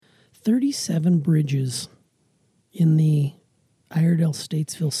37 bridges in the Iredell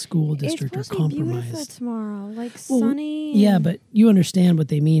Statesville School District are compromised. It's supposed to be beautiful tomorrow, like sunny. Yeah, but you understand what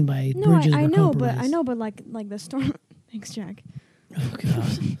they mean by bridges I were know, compromised. but like the storm. Thanks, Jack. Oh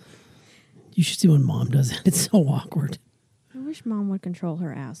God, you should see when Mom does it. It's so awkward. I wish Mom would control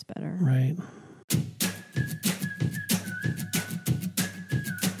her ass better. Right.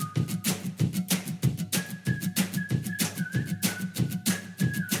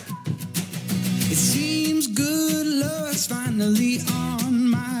 It seems good luck's finally on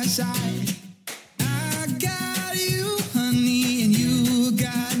my side. I got you, honey, and you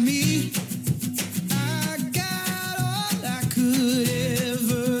got me. I got all I could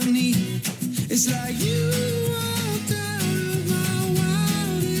ever need. It's like you walked out of my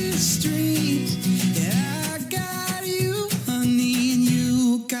wildest dreams. Yeah, I got you, honey, and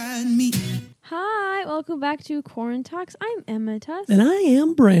you got me. Hi, welcome back to Corn Talks. I'm Emma Tuss. And I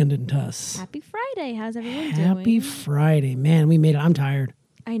am Brandon Tuss. Happy Friday. How's everyone doing? Happy Friday. Man, we made it. I'm tired.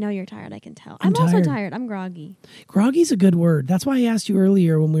 I know you're tired. I can tell. I'm also tired. tired. I'm groggy. Groggy's a good word. That's why I asked you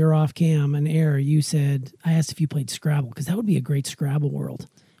earlier when we were off cam and air. You said, I asked if you played Scrabble, because that would be a great Scrabble word.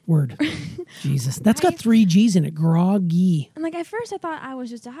 Jesus. That's got 3 G's in it. Groggy. And like at first I thought I was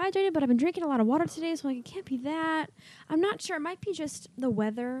just dehydrated, but I've been drinking a lot of water today, so like it can't be that. I'm not sure. It might be just the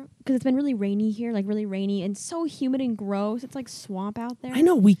weather, because it's been really rainy here, like really rainy and so humid and gross. It's like swamp out there. I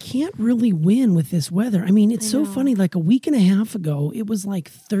know. We can't really win with this weather. I mean, it's so know. funny. Like a week and a half ago, it was like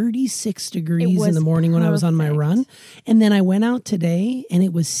 36 degrees was in the morning when I was on my perfect. run. And then I went out today and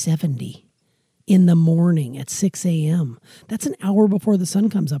it was 70 in the morning at 6 a.m. That's an hour before the sun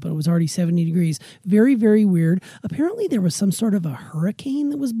comes up and it was already 70 degrees. Very, very weird. Apparently there was some sort of a hurricane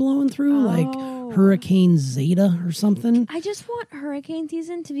that was blowing through, like Hurricane Zeta or something. I just want hurricane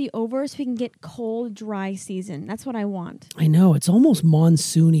season to be over so we can get cold, dry season. That's what I want. I know. It's almost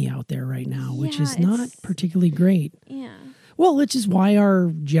monsoony out there right now, which Yeah, is not it's- particularly great. Yeah. Well, which is why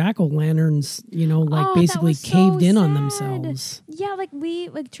our jack-o'-lanterns, That basically was so caved in on sad. themselves. Yeah,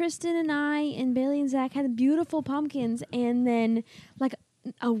 like Tristan and I and Bailey and Zach had beautiful pumpkins, and then like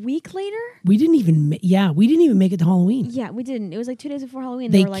a week later, We didn't even make it to Halloween. yeah, we didn't. It was like 2 days before Halloween.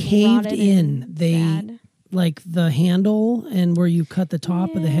 They were like caved rotted in. and They sad. like the handle and where you cut the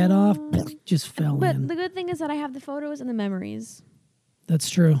top of the head off just fell But in. the good thing is that I have the photos and the memories. That's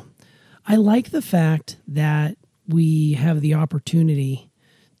true. I like the fact that we have the opportunity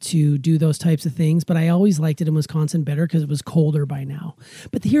to do those types of things, but I always liked it in Wisconsin better because it was colder by now.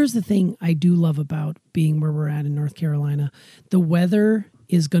 But here's the thing I do love about being where we're at in North Carolina. The weather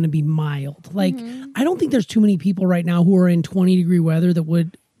is going to be mild. Like, I don't think there's too many people right now who are in 20-degree weather that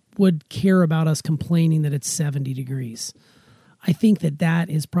would care about us complaining that it's 70 degrees. I think that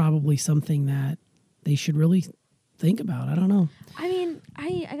is probably something that they should really think about. I don't know. I mean,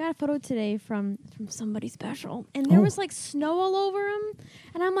 I got a photo today from somebody special, and there was like snow all over him,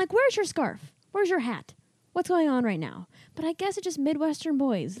 and I'm like, "Where's your scarf? Where's your hat? What's going on right now?" But I guess it's just Midwestern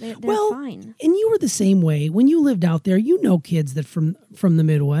boys. They're fine. And you were the same way when you lived out there. You know, kids that from the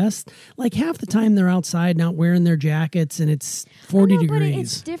Midwest, like half the time they're outside not wearing their jackets, and it's 40 But degrees.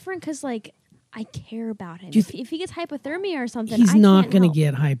 it's different because like I care about him. Do you If he gets hypothermia or something, He's I not can't going to help.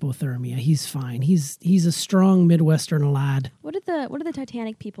 get hypothermia. He's fine. He's a strong Midwestern lad. What did the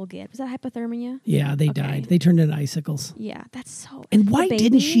Titanic people get? Was that hypothermia? Yeah, they Okay. died. They turned into icicles. Yeah, that's so. And the why baby,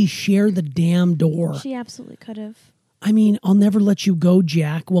 didn't she share the damn door? She absolutely could have. I mean, I'll never let you go,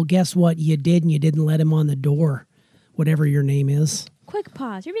 Jack. Well, guess what? You did, and you didn't let him on the door, whatever your name is. Quick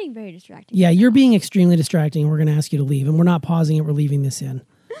pause. You're being very distracting. Yeah, you're being extremely distracting. We're going to ask you to leave, and we're not pausing it. We're leaving this in.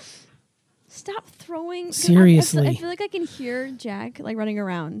 Stop throwing. 'cause Seriously. I feel like I can hear Jack like running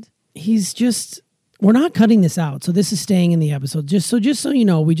around. He's just... We're not cutting this out, so this is staying in the episode. Just so you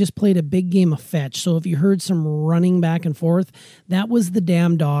know, we just played a big game of fetch. So if you heard some running back and forth, that was the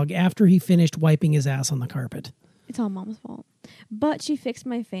damn dog after he finished wiping his ass on the carpet. It's all Mom's fault. But she fixed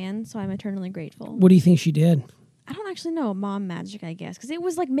my fan, so I'm eternally grateful. What do you think she did? I don't actually know. Mom magic, I guess. Because it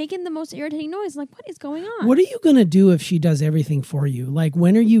was like making the most irritating noise. Like, what is going on? What are you going to do if she does everything for you? Like,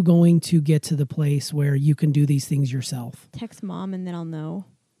 when are you going to get to the place where you can do these things yourself? Text Mom and then I'll know.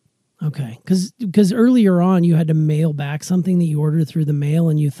 Okay. Because earlier on, you had to mail back something that you ordered through the mail,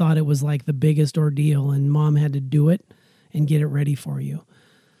 and you thought it was like the biggest ordeal, and Mom had to do it and get it ready for you.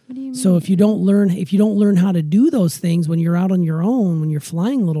 What do you mean? So if you don't learn how to do those things when you're out on your own, when you're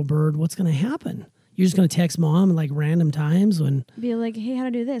flying little bird, what's going to happen? You're just going to text Mom at like random times when... Be like, hey, how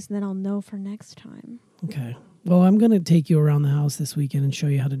to do this, and then I'll know for next time. Okay. Well, I'm going to take you around the house this weekend and show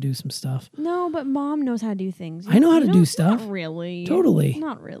you how to do some stuff. No, but Mom knows how to do things. I know how to do don't- stuff. Not really. Totally.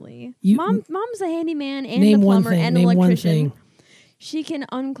 Not really. You- Mom's a handyman and Name a one plumber thing. and an Name one electrician. thing. She can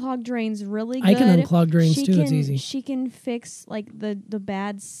unclog drains really good. I can unclog drains She too. can, It's easy. She can fix like the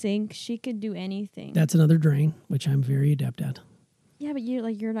bad sink. She could do anything. That's another drain, which I'm very adept at. Yeah, but you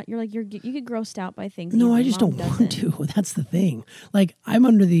get grossed out by things. No, your I just mom don't want doesn't. to. That's the thing. Like, I'm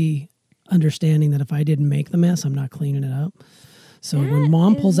under the understanding that if I didn't make the mess, I'm not cleaning it up. So when That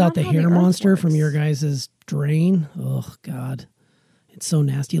Mom is pulls out not the how the hair earth monster from works. your guys' drain, oh, God. It's so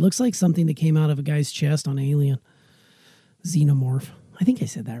nasty. It looks like something that came out of a guy's chest on Alien. Xenomorph. I think I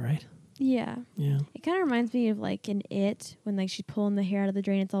said that right. Yeah. Yeah. It kind of reminds me of like an It when like she's pulling the hair out of the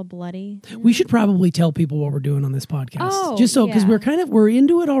drain. It's all bloody. We should probably tell people what we're doing on this podcast. Oh, just so, because yeah. we're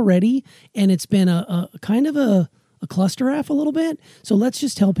into it already, and it's been a kind of a cluster F a little bit. So let's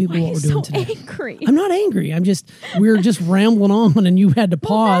just tell people Why what are we're you doing so today. angry? I'm not angry. We're just rambling on, and you had to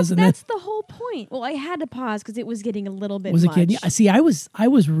pause. Well, and that's the whole point. Well, I had to pause because it was getting a little bit then was much. a kid. Yeah, see, I was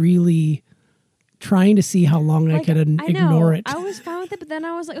really trying to see how long I Like, could I know. ignore it. I was fine with it, but then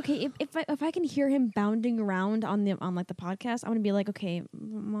I was like, okay, if I can hear him bounding around on like the podcast, I'm gonna be like, okay,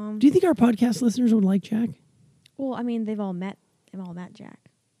 Mom. Do you think our podcast listeners would like Jack? Well, I mean, they've all met Jack.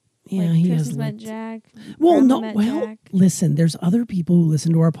 Yeah, like, he Tristan's has. met Jack. Well, Grandma no. met Well, Jack. listen. There's other people who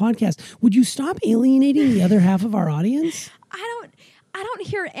listen to our podcast. Would you stop alienating the other half of our audience? I don't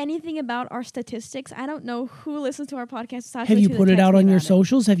hear anything about our statistics. I don't know who listens to our podcast. besides Have the you two that put it text out me on your about it.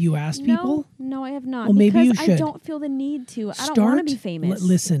 socials? Have you asked people? No, I have not. Well, maybe because you should. I don't feel the need to. I don't want to be famous.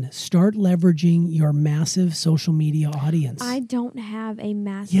 Listen, start leveraging your massive social media audience. I don't have a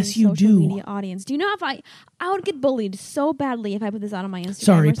massive Yes, you social do. media audience. Do you know if I would get bullied so badly if I put this out on my Instagram?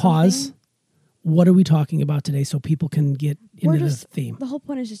 Sorry, or pause. something? What are we talking about today so people can get We're into just the theme? The whole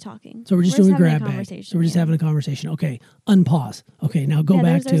point is just talking. So we're just doing a having grab bag. conversation, So we're just yeah. having a conversation. Okay, unpause. Okay, now go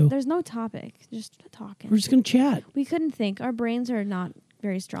back to. There's no topic. Just talking. We're just going to chat. We couldn't think. Our brains are not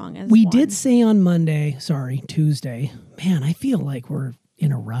very strong. As We one. did say on Tuesday. Man, I feel like we're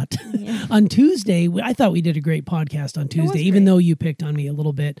in a rut. Yeah. On Tuesday, I thought we did a great podcast on Tuesday, was even great. though you picked on me a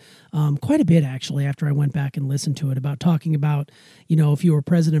little bit, quite a bit actually, after I went back and listened to it, about talking about, if you were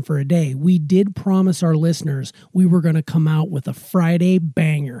president for a day. We did promise our listeners we were going to come out with a Friday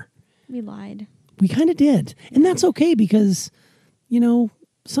banger. We lied. We kind of did. And that's okay because,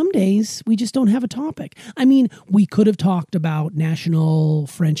 some days we just don't have a topic. I mean, we could have talked about National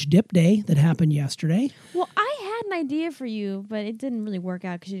French Dip Day that happened yesterday, Well, I had an idea for you, but it didn't really work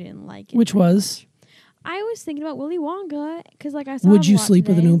out because you didn't like it. which was, I was thinking about Willy Wonka because, like, I saw. would him you a lot sleep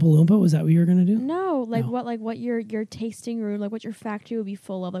with an today. Oompa Loompa? Was that what you were going to do? No, No. what your tasting room, like what your factory would be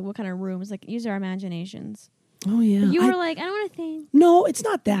full of, like what kind of rooms, like use our imaginations. Oh, yeah. But you were like, I don't want to think. No, it's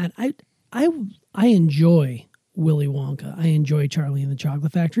not that. I enjoy Willy Wonka. I enjoy Charlie and the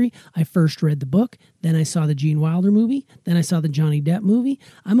Chocolate Factory. I first read the book, then I saw the Gene Wilder movie, then I saw the Johnny Depp movie.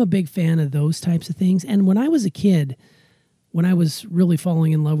 I'm a big fan of those types of things. And when I was a kid, when I was really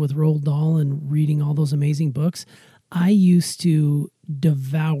falling in love with Roald Dahl and reading all those amazing books, I used to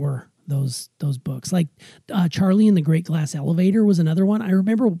devour those books. Like Charlie and the Great Glass Elevator was another one. I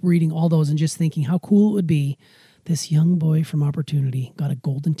remember reading all those and just thinking how cool it would be. This young boy from Opportunity got a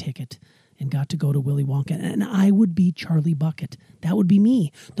golden ticket and got to go to Willy Wonka, and I would be Charlie Bucket. That would be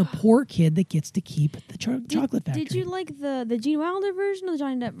me, the poor kid that gets to keep the chocolate factory. Did you like the Gene Wilder version or the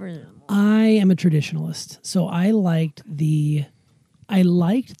Johnny Depp version? I am a traditionalist, so I liked the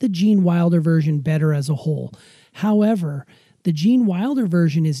Gene Wilder version better as a whole. However, the Gene Wilder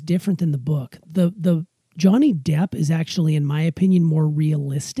version is different than the book. The Johnny Depp is actually, in my opinion, more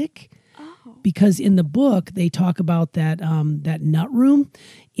realistic. Because in the book they talk about that nut room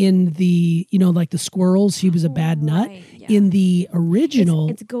in the like the squirrels. She was a bad nut. Right, yeah. In the original,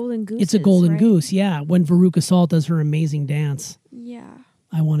 It's Golden Goose. it's a golden goose. Yeah, when Veruca Salt does her amazing dance. Yeah.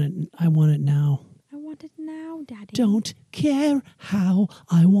 I want it now. I want it now, Daddy. Don't care how,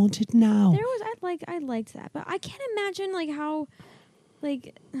 I want it now. I liked that, but I can't imagine how.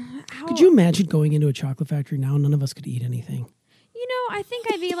 Could you imagine going into a chocolate factory now? None of us could eat anything. I think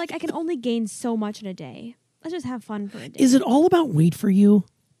I'd be like, I can only gain so much in a day. Let's just have fun for a day. Is it all about weight for you?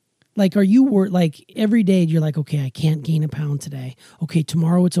 Like, are you like every day you're like, okay, I can't gain a pound today. Okay,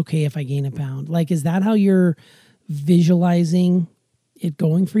 tomorrow it's okay if I gain a pound. Like, is that how you're visualizing it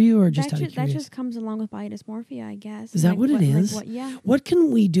going for you, or just that just comes along with body dysmorphia, I guess. Is that what it is? Yeah. What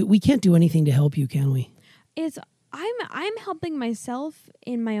can we do? We can't do anything to help you, can we? I'm helping myself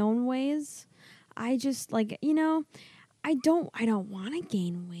in my own ways. I just I don't want to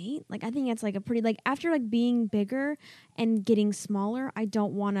gain weight. Like, I think that's like a pretty, after being bigger and getting smaller, I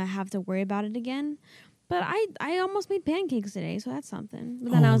don't want to have to worry about it again. But I almost made pancakes today, so that's something.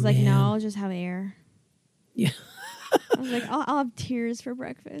 But then Oh, I was like, man. no, I'll just have air. Yeah. I was like, I'll have tears for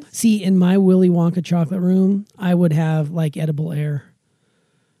breakfast. See, in my Willy Wonka chocolate room, I would have edible air.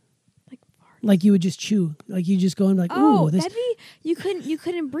 Like you would just chew. Like you just go and like, Oh, ooh, this. that'd be you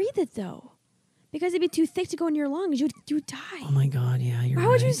couldn't breathe it though, because it'd be too thick to go in your lungs. You'd die. Oh my God, yeah, you're Why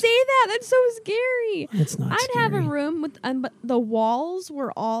right. would you say that? That's so scary. It's not I'd have a scary. room with, but the walls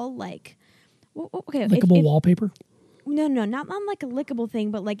were all like, okay, Lickable wallpaper? No, not like a lickable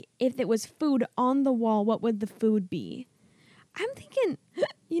thing, but like if it was food on the wall, what would the food be? I'm thinking,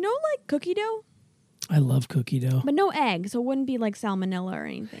 like cookie dough, I love cookie dough. but no egg, so it wouldn't be like salmonella or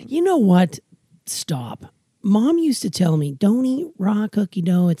anything. You know what? Stop. Mom used to tell me, don't eat raw cookie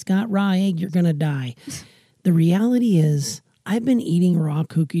dough. It's got raw egg. You're going to die. The reality is, I've been eating raw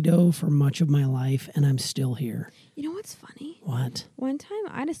cookie dough for much of my life, and I'm still here. You know what's funny? What? One time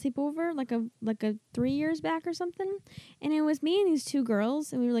I had a sleepover like a 3 years back or something, and it was me and these two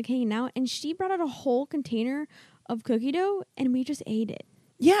girls, and we were like hanging out, and she brought out a whole container of cookie dough, and we just ate it.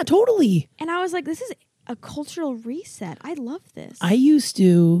 Yeah, totally. And I was like, this is a cultural reset. I love this. I used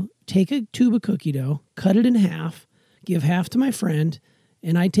to take a tube of cookie dough, cut it in half, give half to my friend,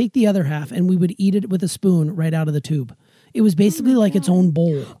 and I'd take the other half, and we would eat it with a spoon right out of the tube. It was basically like its own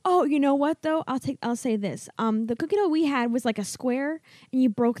bowl. Oh, you know what though? I'll say this. The cookie dough we had was like a square, and you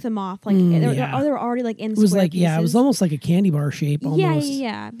broke them off. Like they were already like in. It was square like pieces. it was almost like a candy bar shape. Almost.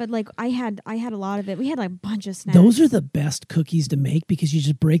 Yeah. But like I had a lot of it. We had like a bunch of snacks. Those are the best cookies to make because you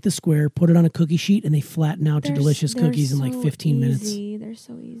just break the square, put it on a cookie sheet, and they flatten out to delicious They're cookies in like so 15 minutes. easy. They're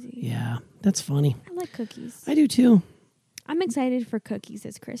so easy. Yeah, that's funny. I like cookies. I do too. I'm excited for cookies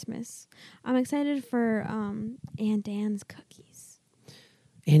this Christmas. I'm excited for Aunt Anne's cookies.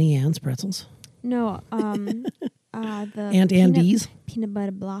 Annie Ann's pretzels. No, the Aunt Andy's. peanut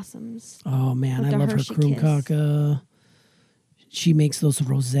butter blossoms. Oh man, With I the love her Hershey Kiss. kroomkaka. She makes those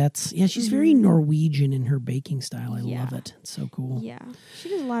rosettes. Yeah, she's very Norwegian in her baking style. I love it. It's so cool. Yeah, she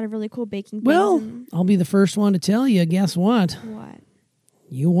does a lot of really cool baking things. Well, and I'll be the first one to tell you. Guess what? what?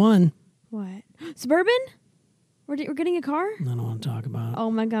 You won. What? Suburban? We're getting a car? I don't want to talk about it.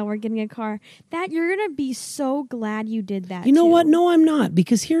 Oh my God, we're getting a car. That you're gonna be so glad you did that. You know too. what? No, I'm not.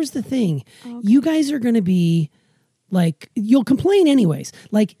 Because here's the thing. You guys are going to be like, you'll complain anyways.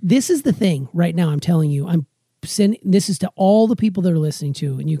 Like, this is the thing right now. I'm telling you, this is to all the people that are listening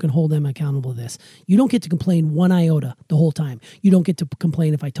to, and you can hold them accountable to this. You don't get to complain one iota the whole time. You don't get to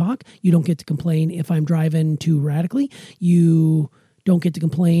complain if I talk. You don't get to complain if I'm driving too radically. You don't get to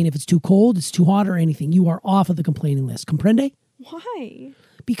complain if it's too cold, it's too hot, or anything. You are off of the complaining list. Comprende? Why?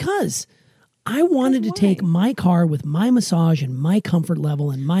 Because I wanted to why? take my car with my massage and my comfort level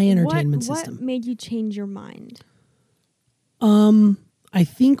and my entertainment system. What made you change your mind? I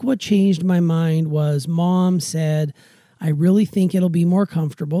think what changed my mind was Mom said, I really think it'll be more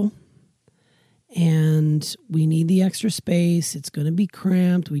comfortable and we need the extra space. It's going to be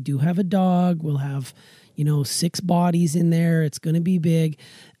cramped. We do have a dog. We'll have, 6 bodies in there. It's going to be big.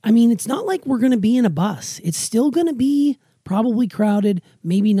 I mean, it's not like we're going to be in a bus. It's still going to be probably crowded,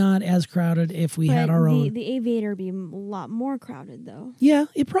 maybe not as crowded if we had our own. The Aviator would be a lot more crowded though. Yeah,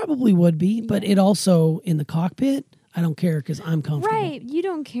 it probably would be, but it also in the cockpit, I don't care because I'm comfortable. Right. You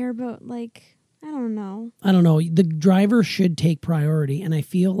don't care about like, I don't know. I don't know. The driver should take priority, and I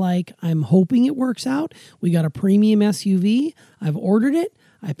feel like I'm hoping it works out. We got a premium SUV. I've ordered it.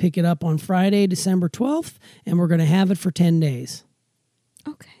 I pick it up on Friday, December 12th, and we're going to have it for 10 days.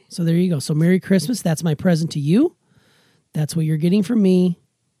 Okay. So there you go. So Merry Christmas. That's my present to you. That's what you're getting from me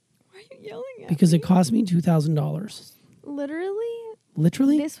Why are you yelling at because me? it cost me $2,000. Literally?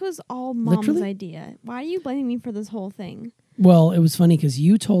 Literally? This was all Mom's Literally? idea. Why are you blaming me for this whole thing? Well, it was funny because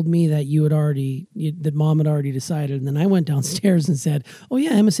you told me that that Mom had already decided, and then I went downstairs and said, "Oh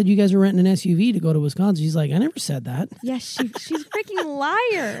yeah, Emma said you guys are renting an SUV to go to Wisconsin." She's like, "I never said that." Yes, she's a freaking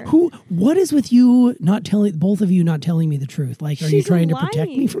liar. What is with you both of you not telling me the truth? Like, are you She's trying to protect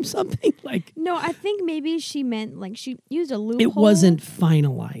me lying. from something? Like, No, I think maybe she meant like she used a loophole. it wasn't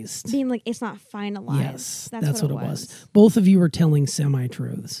finalized. being like it's not finalized. Yes, that's what it was. was. Both of you were telling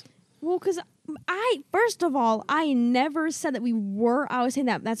semi-truths. Well, because first of all, I never said that we were. I was saying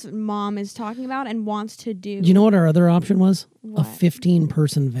that's what Mom is talking about and wants to do. Do you know what our other option was? What? A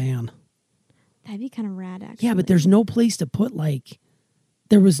 15-person van. That'd be kind of rad, actually. Yeah, but there's no place to put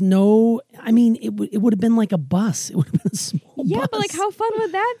there was no. I mean, it would have been like a bus. It would have been a small bus. Yeah, but like, how fun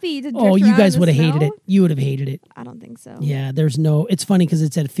would that be? To Oh, drift you around guys in would the have hated snow? it. You would have hated it. I don't think so. Yeah, it's funny because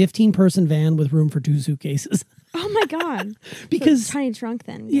it said 15-person van with room for 2 suitcases. Oh my god. Because so tiny trunk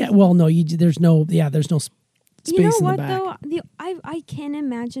then. yeah, well, no, there's no space You know in what the back. though? I can't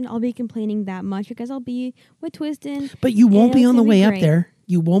imagine I'll be complaining that much because I'll be with Twiston. But you won't and be it's on the gonna way up great. there.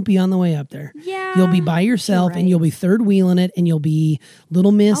 You won't be on the way up there. Yeah, You'll be by yourself you're and you'll right. be third wheeling it and you'll be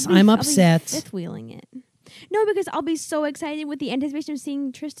little miss. I'm I'll be upset. fifth wheeling it. No, because I'll be so excited with the anticipation of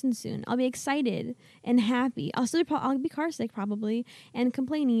seeing Tristan soon. I'll be excited and happy. I'll be car sick probably and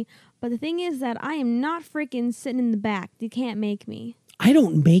complaining. But the thing is that I am not freaking sitting in the back. You can't make me. I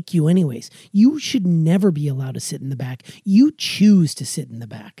don't make you anyways. You should never be allowed to sit in the back. You choose to sit in the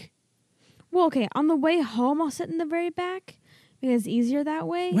back. Well, okay, on the way home, I'll sit in the very back because it's easier that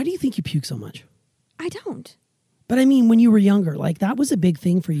way. Why do you think you puke so much? I don't. But I mean, when you were younger, like that was a big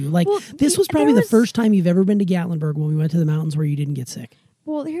thing for you. Like this was probably the first time you've ever been to Gatlinburg when we went to the mountains where you didn't get sick.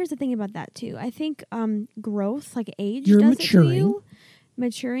 Well, here's the thing about that too. I think growth, like age, You're does maturing. it to you.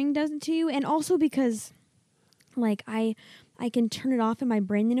 Maturing does it to you, and also because, like I can turn it off in my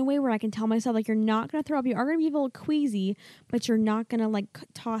brain in a way where I can tell myself, like, you're not going to throw up. You are going to be a little queasy, but you're not going to, like,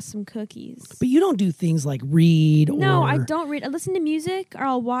 toss some cookies. But you don't do things like read No, or... I don't read. I listen to music, or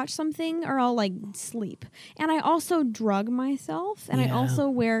I'll watch something, or I'll, like, sleep. And I also drug myself, and I Yeah. also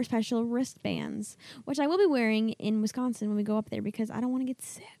wear special wristbands, which I will be wearing in Wisconsin when we go up there because I don't want to get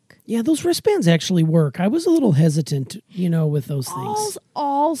sick. Yeah, those wristbands actually work. I was a little hesitant, with those things.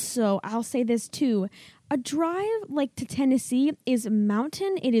 Also, I'll say this, too. A drive like to Tennessee is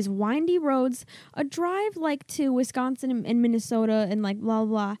mountain. It is windy roads. A drive like to Wisconsin and Minnesota and like blah,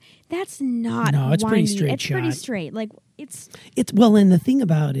 blah, that's not No, it's windy. pretty straight It's pretty shot. straight. Like it's Well, and the thing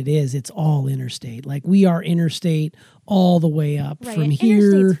about it is it's all interstate. Like we are interstate all the way up right. from and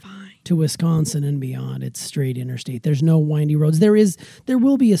here Interstate's fine. to Wisconsin and beyond. It's straight interstate. There's no windy roads. There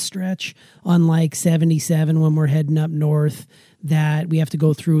will be a stretch on like 77 when we're heading up north that we have to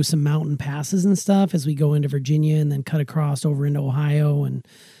go through some mountain passes and stuff as we go into Virginia and then cut across over into Ohio and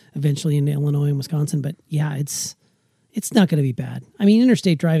eventually into Illinois and Wisconsin. But yeah, it's not going to be bad. I mean,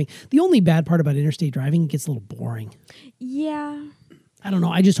 interstate driving, the only bad part about interstate driving, it gets a little boring. Yeah. I don't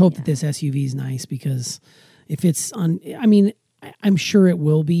know. I just hope that this SUV is nice because if it's on, I mean, I'm sure it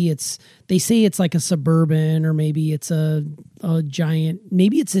will be. They say it's like a Suburban or maybe it's a giant,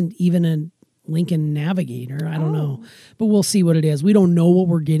 maybe it's even a Lincoln Navigator. I don't know, but we'll see what it is. We don't know what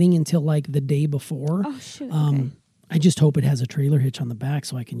we're getting until like the day before. Oh, shoot. Okay. I just hope it has a trailer hitch on the back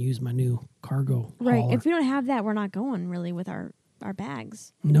so I can use my new cargo Right. hauler. If we don't have that, we're not going really with our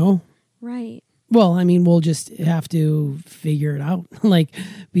bags. No? Right. Well, I mean, we'll just have to figure it out. Like,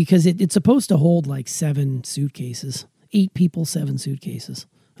 because it's supposed to hold like 7 suitcases. 8 people, 7 suitcases.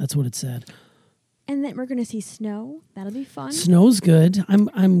 That's what it said. And then we're going to see snow. That'll be fun. Snow's good.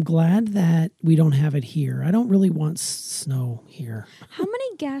 I'm glad that we don't have it here. I don't really want snow here. How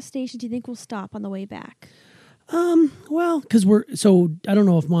many gas stations do you think we'll stop on the way back? Well, because I don't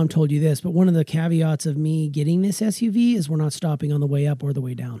know if Mom told you this, but one of the caveats of me getting this SUV is we're not stopping on the way up or the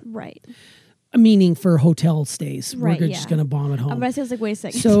way down. Right. Meaning for hotel stays. Right, We're yeah. just going to bomb it home. I was like, wait a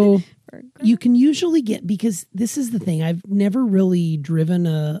second. So you can usually get, because this is the thing, I've never really driven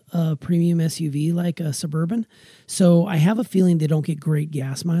a premium SUV like a Suburban. So I have a feeling they don't get great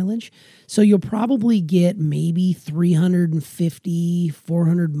gas mileage. So you'll probably get maybe 350,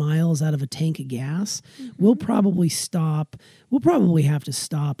 400 miles out of a tank of gas. Mm-hmm. We'll probably have to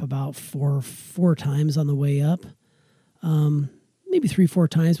stop about four times on the way up. Maybe 3-4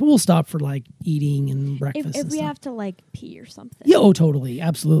 times, but we'll stop for like eating and breakfast. If and we stuff. have to like pee or something. Yeah, oh, totally.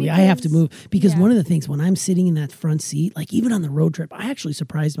 Absolutely. I have to Because- move because yeah. one of the things when I'm sitting in that front seat, like even on the road trip, I actually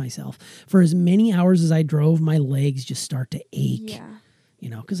surprised myself. For as many hours as I drove, my legs just start to ache,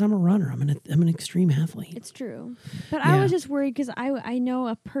 Yeah, because I'm a runner. I'm an extreme athlete. it's true. But Yeah. I was just worried because I know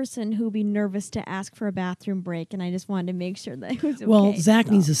a person who would be nervous to ask for a bathroom break, and I just wanted to make sure that it was okay. Well, Zach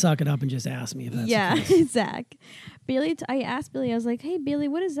so. needs to suck it up and just ask me if that's Yeah, the case. Zach. I asked Billy, I was like, hey, Billy,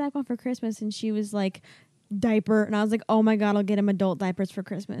 what does Zach want for Christmas? And she was like, diaper. And I was like, oh my God, I'll get him adult diapers for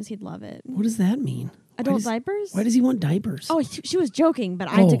Christmas. He'd love it. What does that mean? Adult diapers? Why does he want diapers? Oh, she was joking, but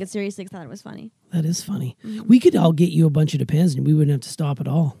I Oh. took it seriously because I thought it was funny. That is funny. Mm-hmm. We could all get you a bunch of Depends and we wouldn't have to stop at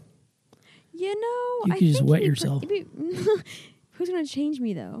all. You know, You I could just think wet it'd be yourself. Who's going to change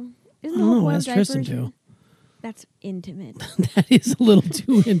me, though? Isn't I the don't whole know. point Ask of Tristan diapers? to. That's intimate. That is a little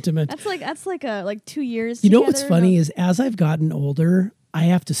too intimate. That's like 2 years. You know what's together. funny No. is as I've gotten older, I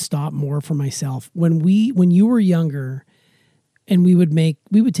have to stop more for myself. When you were younger and we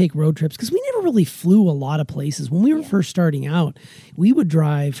would take road trips because we never really flew a lot of places. When we were first starting out, we would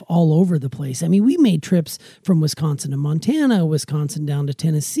drive all over the place. I mean, we made trips from Wisconsin to Montana, Wisconsin down to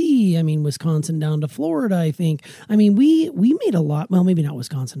Tennessee. I mean, Wisconsin down to Florida, I think. I mean, we made a lot. Well, maybe not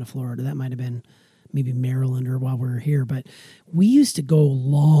Wisconsin to Florida. That might have been maybe Maryland or while we were here, but we used to go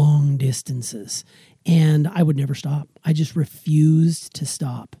long distances and I would never stop. I just refused to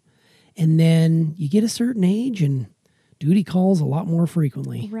stop. And then you get a certain age and duty calls a lot more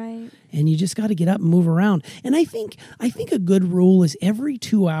frequently. Right. And you just got to get up and move around. And I think a good rule is every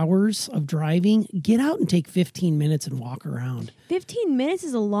 2 hours of driving, get out and take 15 minutes and walk around. 15 minutes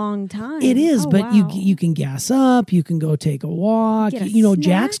is a long time. It is, Oh, but wow. you can gas up, you can go take a walk. Get a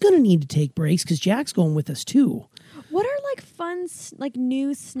Jack's snack. going to need to take breaks because Jack's going with us too. What are like fun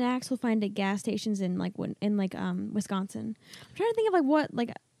new snacks we'll find at gas stations in Wisconsin? I'm trying to think of like what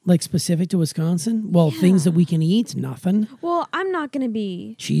like. Like specific to Wisconsin? Well, things that we can eat, nothing. Well, I'm not gonna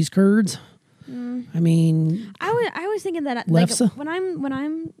be. Cheese curds. I mean, I was thinking that like Lefse? when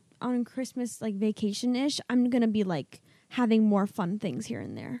I'm on Christmas like vacation ish, I'm gonna be like having more fun things here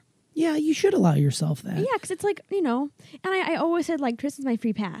and there. yeah, you should allow yourself that. Yeah, because it's like, and I always said like Tristan's my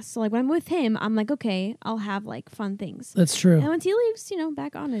free pass. So like when I'm with him, I'm like, okay, I'll have like fun things. That's true. And once he leaves,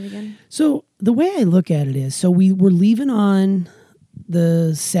 back on it again. So the way I look at it is, so we were leaving on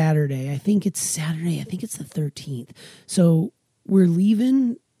the Saturday. I think it's Saturday. I think it's the 13th. So we're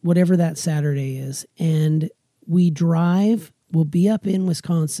leaving whatever that Saturday is, and we drive. We'll be up in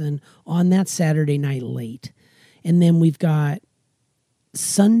Wisconsin on that Saturday night late. And then we've got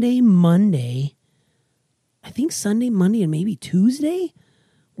Sunday, Monday, and maybe Tuesday,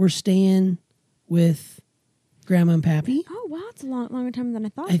 we're staying with Grandma and Pappy. Oh wow, it's a longer time than I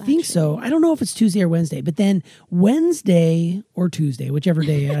thought. I think so. I don't know if it's Tuesday or Wednesday, but then Wednesday or Tuesday, whichever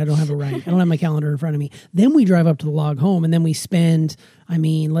day, I don't have it right. I don't have my calendar in front of me. Then we drive up to the log home, and then we spend,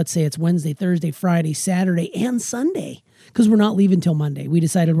 let's say it's Wednesday, Thursday, Friday, Saturday, and Sunday, because we're not leaving till Monday. We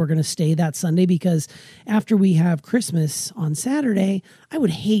decided we're going to stay that Sunday because after we have Christmas on Saturday, I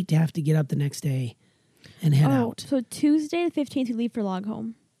would hate to have to get up the next day and head out. So Tuesday the 15th, we leave for log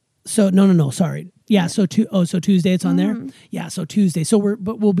home. So no, sorry. Yeah, so Tuesday it's on there. Yeah, so Tuesday. So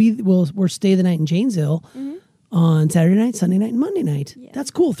we'll stay the night in Janesville on Saturday night, Sunday night, and Monday night. Yeah.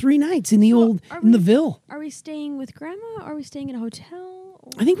 That's cool. 3 nights in the are the we- Ville. Are we staying with Grandma? Or are we staying in a hotel?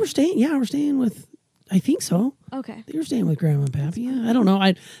 I think we're staying with. I think so. Okay. I think we're staying with Grandma and Pappy. Yeah, I don't know.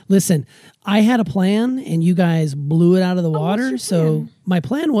 I had a plan, and you guys blew it out of the water. your So plan? my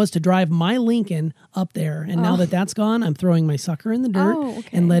plan was to drive my Lincoln up there, and now that that's gone, I'm throwing my sucker in the dirt okay.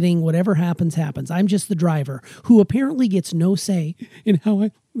 and letting whatever happens. I'm just the driver who apparently gets no say in how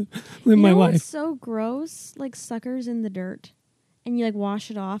I live my life. What's so gross? Like suckers in the dirt, and you like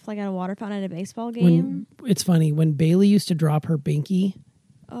wash it off like at a water fountain at a baseball game. It's funny when Bailey used to drop her binky.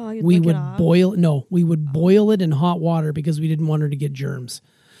 You'd We lick it would off. boil it in hot water because we didn't want her to get germs.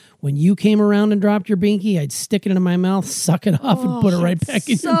 When you came around and dropped your binky, I'd stick it in my mouth, suck it off, and put it right back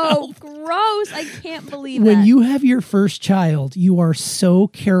in your mouth. So gross! I can't believe When that. you have your first child, you are so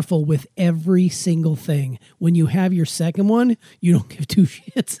careful with every single thing. When you have your second one, you don't give two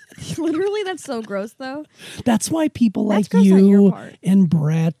shits. Literally, that's so gross, though. That's why people That's like gross on your you part. and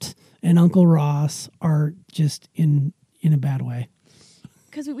Brett and Uncle Ross are just in a bad way.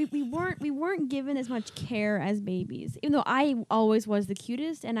 Because we weren't given as much care as babies, even though I always was the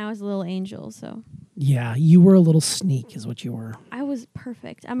cutest and I was a little angel. So Yeah, you were a little sneak, is what you were. I was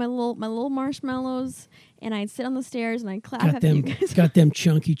perfect. I'm my little marshmallows, and I'd sit on the stairs and I'd clap after you guys. Got them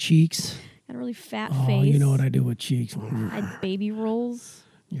chunky cheeks. Had a really fat Oh, face. you know what I do with cheeks. I had baby rolls.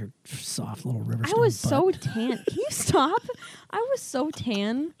 Your soft little river I stone was butt. so tan. Can you stop? I was so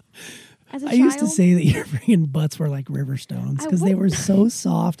tan as a I child. used to say that your freaking butts were like river stones because they were so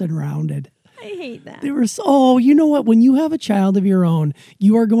soft and rounded. I hate that. They were so. Oh, you know what? When you have a child of your own,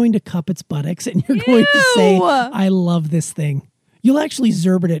 you are going to cup its buttocks and you're going to say, Ew! "I love this thing." You'll actually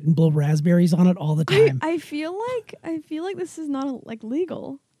zerbit it and blow raspberries on it all the time. I feel like this is not like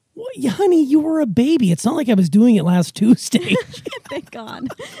legal. Well, honey, you were a baby. It's not like I was doing it last Tuesday. Thank God.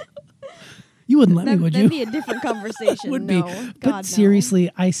 You wouldn't let me, would you? That'd be a different conversation. Would no, be. God, But no.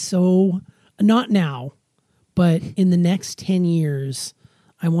 seriously, not now, but in the next 10 years,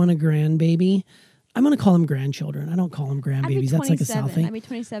 I want a grandbaby. I'm going to call them grandchildren. I don't call them I'd be grandbabies. That's like a 27. South thing. I'd be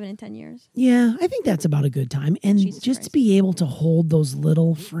 27 in 10 years. Yeah, I think that's about a good time. And Jesus just to Christ. be able to hold those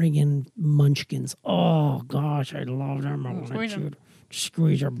little friggin' munchkins. Oh, gosh, I love them. I want to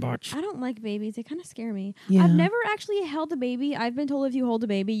squeeze their butts. I don't like babies. They kind of scare me. Yeah. I've never actually held a baby. I've been told if you hold a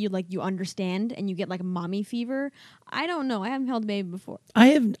baby, you understand and you get like mommy fever. I don't know. I haven't held a baby before. I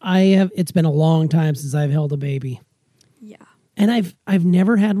have. It's been a long time since I've held a baby. Yeah. And I've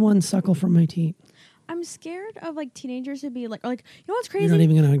never had one suckle from my teat. I'm scared of like teenagers to be like, you know what's crazy? You're not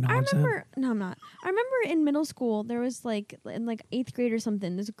even going to I acknowledge that. remember, no, I'm not. I remember in middle school, there was like, in like 8th grade or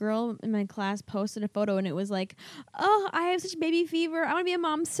something, this girl in my class posted a photo and it was like, oh, I have such baby fever. I want to be a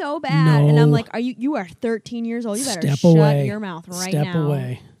mom so bad. And I'm No. like, you are 13 years old. You better Step shut away. your mouth right Step now.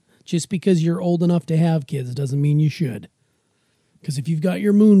 away. Just because you're old enough to have kids doesn't mean you should. Because if you've got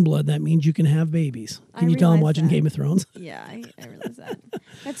your moon blood, that means you can have babies. Can you tell I'm watching Game of Thrones? Yeah, I realize that.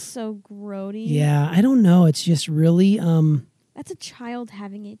 That's so grody. Yeah, I don't know. It's just really... That's a child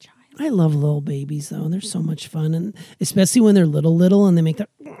having a child. I love little babies, though. They're so much fun. And especially when they're little and they make the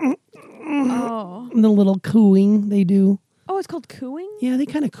little cooing they do. Oh, it's called cooing? Yeah, they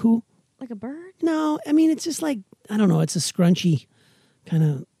kind of coo. Like a bird? No, I mean, it's just like, I don't know. It's a scrunchy kind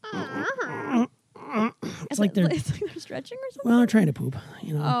of... It's like they're stretching or something? Well, they're trying to poop,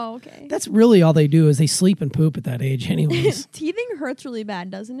 you know. Oh, okay. That's really all they do is they sleep and poop at that age anyways. Teething hurts really bad,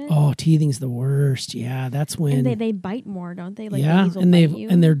 doesn't it? Oh, teething's the worst. Yeah, that's when... And they bite more, don't they? Like yeah, babies will and bite you.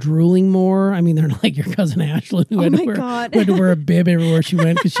 they're drooling more. I mean, they're like your cousin Ashlyn who had to wear a bib everywhere she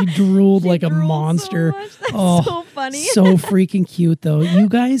went because she drooled like a monster. So much. That's so funny. So freaking cute, though. You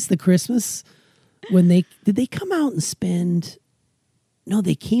guys, the Christmas, did they come out and spend... No,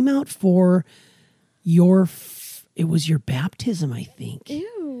 they came out for... it was your baptism, I think.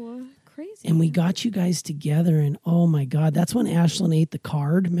 Ew, crazy. And we got you guys together, and oh my God, that's when Ashlyn ate the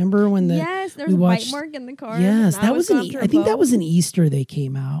card. Remember when yes, there was a bite mark in the card. Yes, that was I think that was an Easter they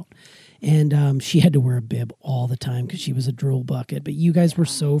came out, and she had to wear a bib all the time because she was a drool bucket. But you guys were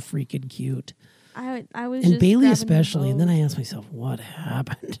so freaking cute. I was, and just Bailey grabbing especially. her And then both. I asked myself, what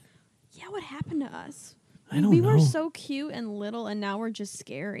happened? Yeah, what happened to us? I don't know. We were so cute and little, and now we're just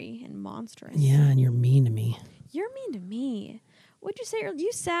scary and monstrous. Yeah, and you're mean to me. You're mean to me. What'd you say?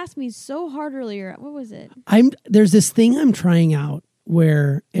 You sassed me so hard earlier. What was it? There's this thing I'm trying out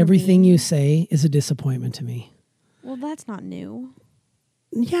where everything you say is a disappointment to me. Well, that's not new.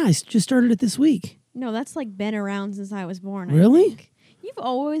 Yeah, I just started it this week. No, that's like been around since I was born. Really? I think. You've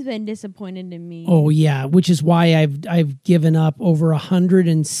always been disappointed in me. Oh yeah, which is why I've given up over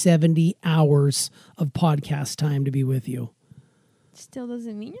 170 hours of podcast time to be with you. Still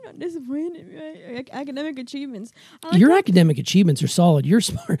doesn't mean you're not disappointed in me. Academic achievements. Your academic achievements are solid. You're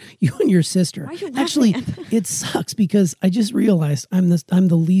smart. You and your sister. Why are you Actually, laughing at it sucks because I just realized I'm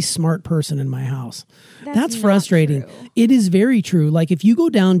the least smart person in my house. That's not frustrating. true. It is very true. Like if you go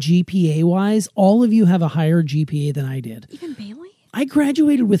down GPA wise, all of you have a higher GPA than I did. Even Bailey? I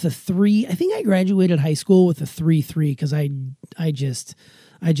graduated with a 3. I think I graduated high school with a 3.3 because I just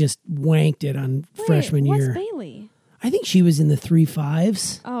wanked it on freshman year. What's Bailey? I think she was in the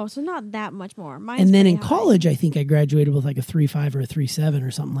 3.5s. Oh, so not that much more. Mine's And then in pretty high. college, I think I graduated with like a 3.5 or a 3.7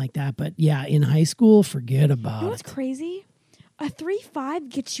 or something like that. But yeah, in high school, forget about You know what's it. crazy? A 3.5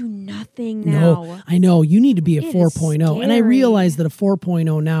 gets you nothing now. No, I know. You need to be a It is 4.0. And I scary. realize that a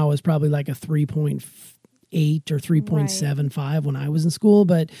 4.0 now is probably like a 3.8 or 3.75 when I was in school.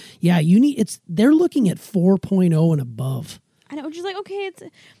 But yeah, they're looking at 4.0 and above. I know, just like, okay,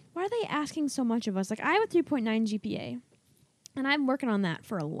 why are they asking so much of us? Like, I have a 3.9 GPA, and I'm working on that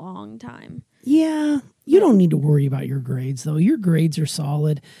for a long time. Yeah, you don't need to worry about your grades, though. Your grades are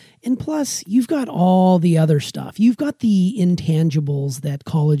solid. And plus, you've got all the other stuff. You've got the intangibles that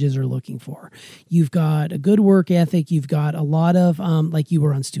colleges are looking for. You've got a good work ethic. You've got a lot of, like you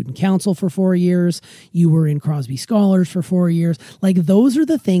were on student council for 4 years. You were in Crosby Scholars for 4 years. Like those are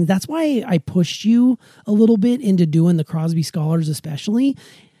the things. That's why I pushed you a little bit into doing the Crosby Scholars especially,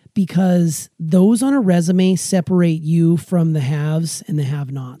 because those on a resume separate you from the haves and the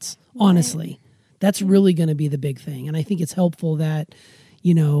have-nots. Honestly, that's really going to be the big thing. And I think it's helpful that,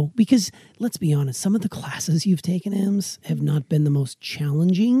 because let's be honest, some of the classes you've taken, Ems, have not been the most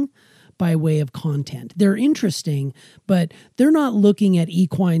challenging by way of content. They're interesting, but they're not looking at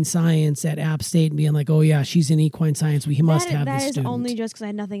equine science at App State and being like, oh yeah, she's in equine science. We must have this That student. is only just because I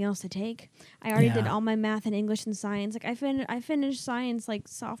had nothing else to take. I already Yeah. did all my math and English and science. Like I finished science like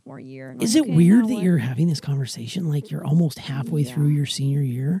sophomore year. And Is like, it okay, weird now that what? you're having this conversation like you're almost halfway through your senior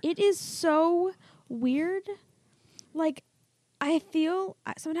year? It is so weird. Like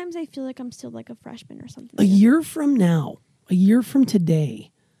sometimes I feel like I'm still like a freshman or something. A year from now, a year from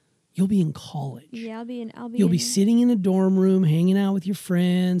today, you'll be in college. Yeah, You'll be sitting in a dorm room, hanging out with your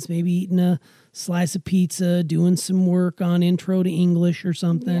friends, maybe eating a slice of pizza, doing some work on Intro to English or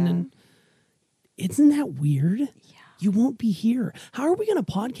something. Yeah. And isn't that weird? Yeah. You won't be here. How are we going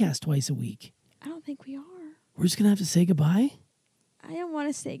to podcast twice a week? I don't think we are. We're just going to have to say goodbye? I don't want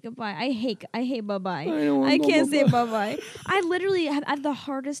to say goodbye. I hate bye-bye. don't wanna I go can't say bye-bye. bye-bye. I literally have the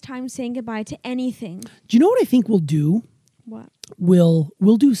hardest time saying goodbye to anything. Do you know what I think we'll do? What? We'll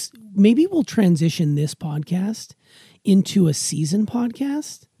do, maybe we'll transition this podcast into a season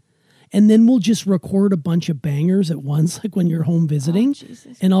podcast, and then we'll just record a bunch of bangers at once, like when you're home visiting, Oh,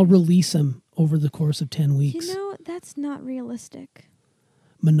 Jesus and I'll Christ. release them over the course of 10 weeks. That's not realistic.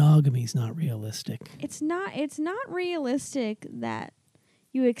 Monogamy's not realistic. It's not realistic that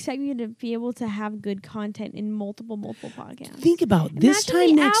you expect me to be able to have good content in multiple podcasts. Think about this Imagine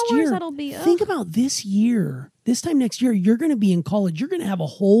time the next hours year. that'll be, Think about this year. This time next year, you're going to be in college. You're going to have a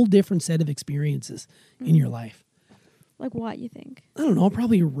whole different set of experiences in your life. Like what, you think? I don't know,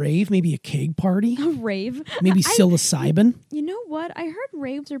 probably a rave, maybe a keg party, A rave? maybe psilocybin. You know what? I heard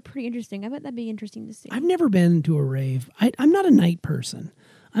raves are pretty interesting. I bet that'd be interesting to see. I've never been to a rave. I'm not a night person.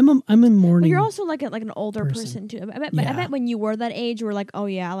 I'm a morning. But you're also like an older person too. I bet Yeah. when you were that age, you were like, oh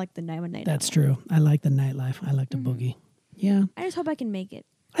yeah, I like the night. That's true. I like the nightlife. I like to boogie. Yeah, I just hope I can make it.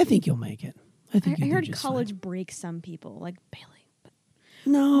 I think you'll make it. I think I you'll heard do just college fine. breaks some people, like Bailey. But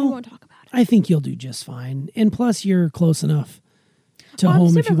No, we won't talk about it. I think you'll do just fine. And plus, you're close enough to I'm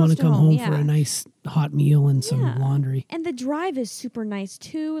home if super you want close to to come home for yeah. a nice hot meal and some Yeah. laundry. And the drive is super nice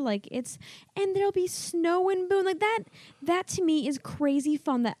too. Like and there'll be snow in Boone. Like that to me is crazy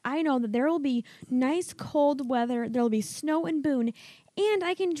fun. That I know that there will be nice cold weather. There'll be snow in Boone, and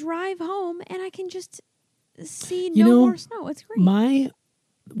I can drive home and I can just see more snow. It's great.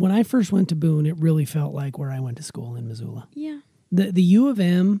 When I first went to Boone, it really felt like where I went to school in Missoula. Yeah. The U of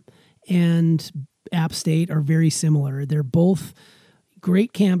M and App State are very similar. They're both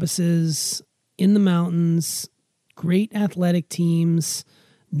great campuses in the mountains, great athletic teams,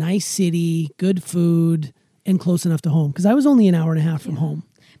 nice city, good food, and close enough to home. Because I was only an hour and a half from home.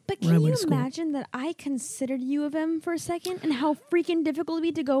 But where I can went you to school. imagine that I considered U of M for a second and how freaking difficult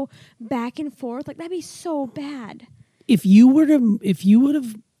it'd be to go back and forth? Like that'd be so bad. If you would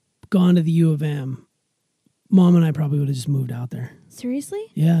have gone to the U of M, Mom and I probably would have just moved out there. Seriously?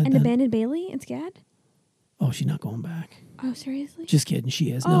 Yeah. And done- abandoned Bailey and Scad? Oh, she's not going back. Oh, seriously? Just kidding. She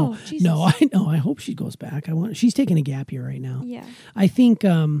is. Oh, No, Jesus. no. I know. I hope she goes back. She's taking a gap year right now. Yeah. I think.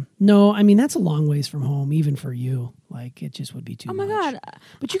 No, I mean that's a long ways from home, even for you. Like it just would be too. Oh my much. God.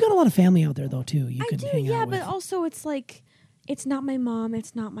 But you got a lot of family out there though too. You I could do, hang yeah, out with. but also it's like it's not my mom,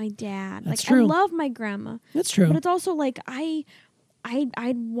 it's not my dad. That's like true. I love my grandma. That's true. But it's also like I'd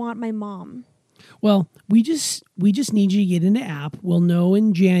want my mom. Well, we just need you to get into app. We'll know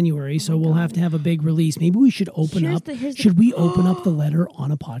in January, so we'll have to have a big release. Maybe we should open Here's up. the- here's the- Should we open up the letter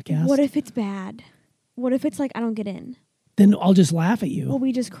on a podcast? What if it's bad? What if it's like I don't get in? Then I'll just laugh at you. Will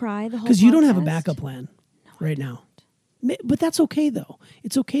we just cry the whole Because you don't have a podcast? backup plan right now. But that's okay, though.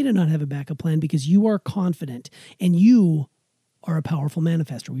 It's okay to not have a backup plan because you are confident and you are a powerful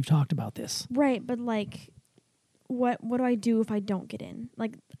manifester. We've talked about this. Right, but like what do I do if I don't get in?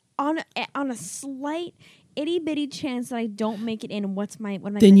 Like on a slight itty bitty chance that I don't make it in, what am I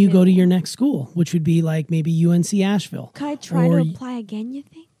Then you gonna go to do? your next school, which would be like maybe UNC Asheville. Could I try Or to apply again, you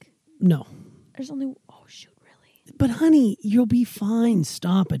think? No. There's only oh shoot, really? But honey, you'll be fine.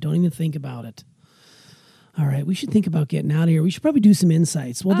 Stop it. Don't even think about it. All right, we should think about getting out of here. We should probably do some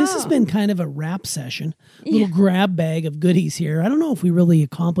insights. Well, this has been kind of a wrap session, little grab bag of goodies here. I don't know if we really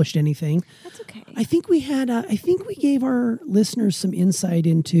accomplished anything. That's okay. I think we had. I think we gave our listeners some insight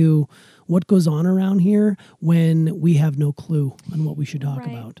into what goes on around here when we have no clue on what we should talk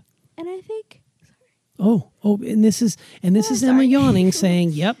Right. about. And I think Oh, and this is Emma sorry. yawning,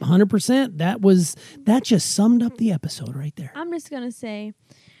 saying, "Yep, 100%. That just summed up the episode right there." I'm just gonna say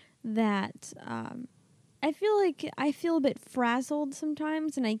that I feel a bit frazzled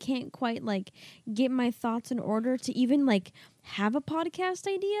sometimes, and I can't quite like get my thoughts in order to even like have a podcast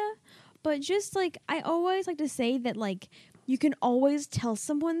idea. But just like I always like to say that like you can always tell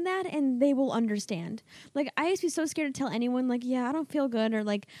someone that and they will understand. Like I used to be so scared to tell anyone like, yeah, I don't feel good, or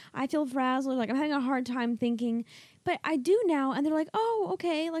like I feel frazzled, or like I'm having a hard time thinking. But I do now, and they're like, oh,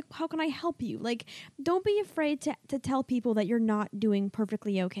 okay, like how can I help you? Like don't be afraid to tell people that you're not doing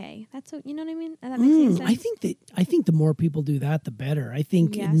perfectly okay. That's what, you know what I mean? That makes any sense. I think the more people do that, the better. I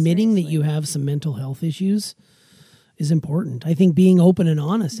think Yeah, admitting that seriously. you have some mental health issues is important. I think being open and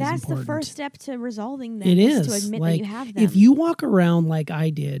honest That's is important. the first step to resolving them. It is to admit like that you have them. if you walk around like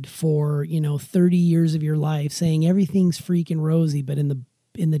I did for 30 years of your life, saying everything's freaking rosy, but in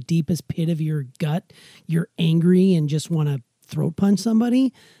the deepest pit of your gut, you're angry and just want to throat punch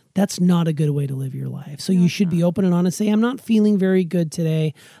somebody. That's not a good way to live your life. So you should be open and honest. Say, I'm not feeling very good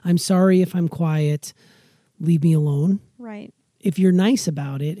today. I'm sorry if I'm quiet. Leave me alone. right. If you're nice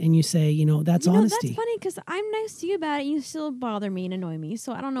about it and you say, that's honesty. That's funny because I'm nice to you about it. You still bother me and annoy me.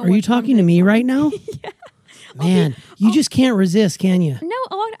 So I don't know. Are you which one talking to me right now? Yeah. Man, you just can't resist, can you?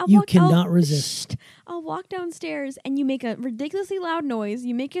 No, You cannot resist. I'll walk downstairs and you make a ridiculously loud noise.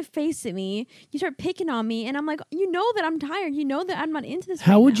 You make a face at me. You start picking on me, and I'm like, you know that I'm tired. You know that I'm not into this.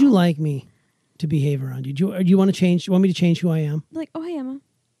 How right would now. you like me to behave around you? Do you want to change? Do you want me to change who I am? Like, oh hey Emma,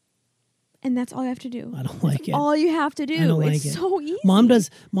 And that's all you have to do. I don't like it. All you have to do. I don't like it's it. so easy. Mom does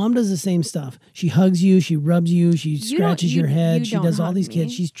the same stuff. She hugs you, she rubs you, she scratches your head, she don't does all hug these me.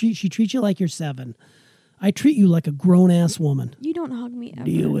 kids. She treats you like you're 7. I treat you like a grown ass woman. You don't hug me ever.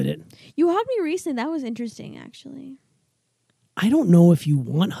 Deal with it. You hugged me recently. That was interesting, actually. I don't know if you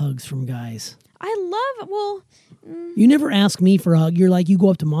want hugs from guys. You never ask me for a hug. You're like, you go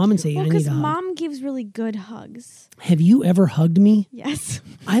up to mom and say, I need because a hug. mom gives really good hugs. Have you ever hugged me? Yes.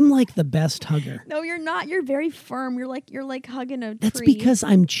 I'm like the best hugger. No, you're not. You're very firm. You're like hugging a That's tree. because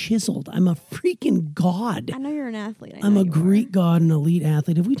I'm chiseled. I'm a freaking god. I know you're an athlete. I'm a Greek god, an elite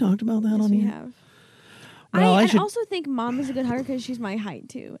athlete. Have we talked about that Yes, on we here? have. Well, I I should. also think mom is a good hugger because she's my height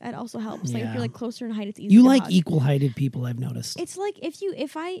too. It also helps. Like if Yeah. you're like closer in height, it's easier. You to like hug. equal-heighted people, I've noticed. It's like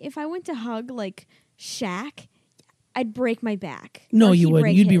if I went to hug like Shaq, I'd break my back. No, Or you he'd wouldn't.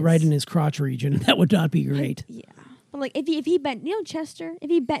 break You'd be his. right in his crotch region. That would not be great. Yeah. But like if he bent, Chester, if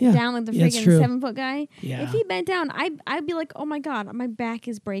he bent Yeah. down like the Yeah, it's freaking true. 7-foot guy, Yeah. if he bent down, I'd be like, oh my god, my back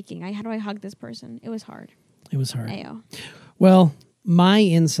is breaking. How do I hug this person? It was hard. It was hard. Ayo. Well, my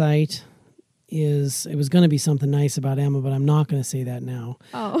insight is it was going to be something nice about Emma, but I'm not going to say that now.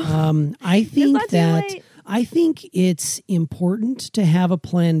 Oh. I think not too late. I think it's important to have a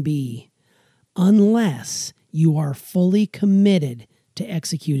plan B unless you are fully committed to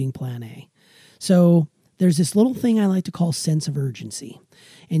executing plan A. So there's this little thing I like to call sense of urgency.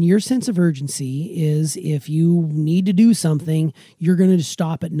 And your sense of urgency is if you need to do something, you're going to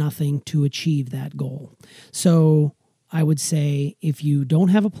stop at nothing to achieve that goal. So I would say if you don't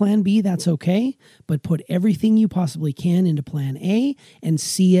have a plan B, that's okay, but put everything you possibly can into plan A and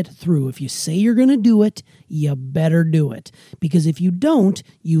see it through. If you say you're going to do it, you better do it. Because if you don't,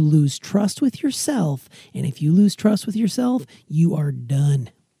 you lose trust with yourself. And if you lose trust with yourself, you are done.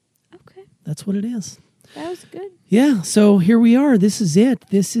 Okay. That's what it is. That was good. Yeah, so here we are. This is it.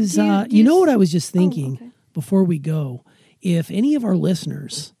 This is, Do you you know s- what I was just thinking okay. before we go? If any of our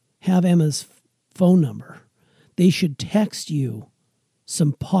listeners have Emma's phone number, they should text you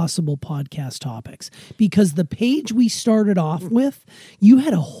some possible podcast topics because the page we started off with, you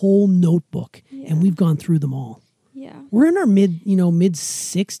had a whole notebook and we've gone through them all. Yeah. We're in our mid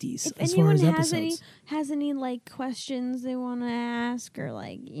 60s If as far anyone as has episodes. any like questions they want to ask or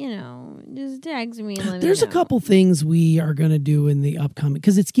like, just text me and let me There's a know. couple things we are going to do in the upcoming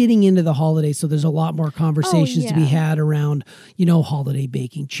because it's getting into the holidays, so there's a lot more conversations to be yeah. had around, holiday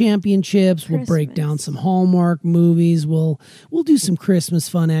baking championships. We'll break down Christmas. some Hallmark movies. We'll do some Christmas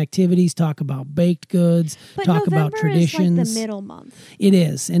fun activities. Talk about baked goods. But talk November about traditions. is like the middle month. It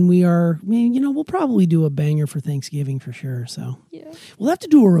is, and we are. We'll probably do a banger for Thanksgiving for sure. So Yeah. we'll have to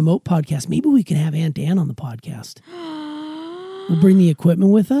do a remote podcast. Maybe we can have Aunt Dan on the podcast. We'll bring the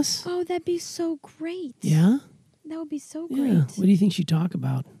equipment with us. Oh, that'd be so great. Yeah. That would be so Yeah. great. What do you think she'd talk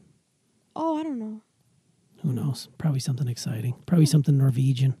about? Oh, I don't know. Who knows? Probably something exciting. Probably something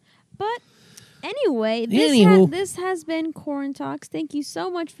Norwegian. But anyway, Anywho. this has been Corn Talks. Thank you so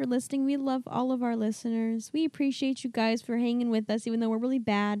much for listening. We love all of our listeners. We appreciate you guys for hanging with us, even though we're really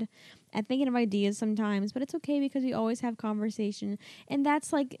bad at thinking of ideas sometimes. But it's okay because we always have conversation. And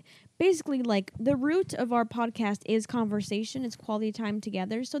that's basically the root of our podcast is conversation. It's quality time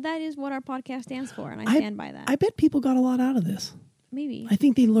together. So that is what our podcast stands for. And I stand by that. I bet people got a lot out of this. Maybe. I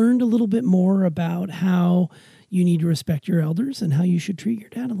think they learned a little bit more about how you need to respect your elders and how you should treat your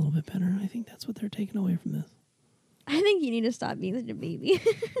dad a little bit better. I think that's what they're taking away from this. I think you need to stop being such a baby.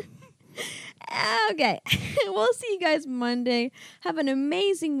 Okay. We'll see you guys Monday. Have an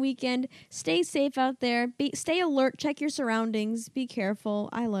amazing weekend. Stay safe out there. Stay alert. Check your surroundings. Be careful.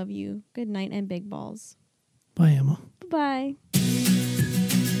 I love you. Good night and big balls. Bye, Emma. Bye-bye.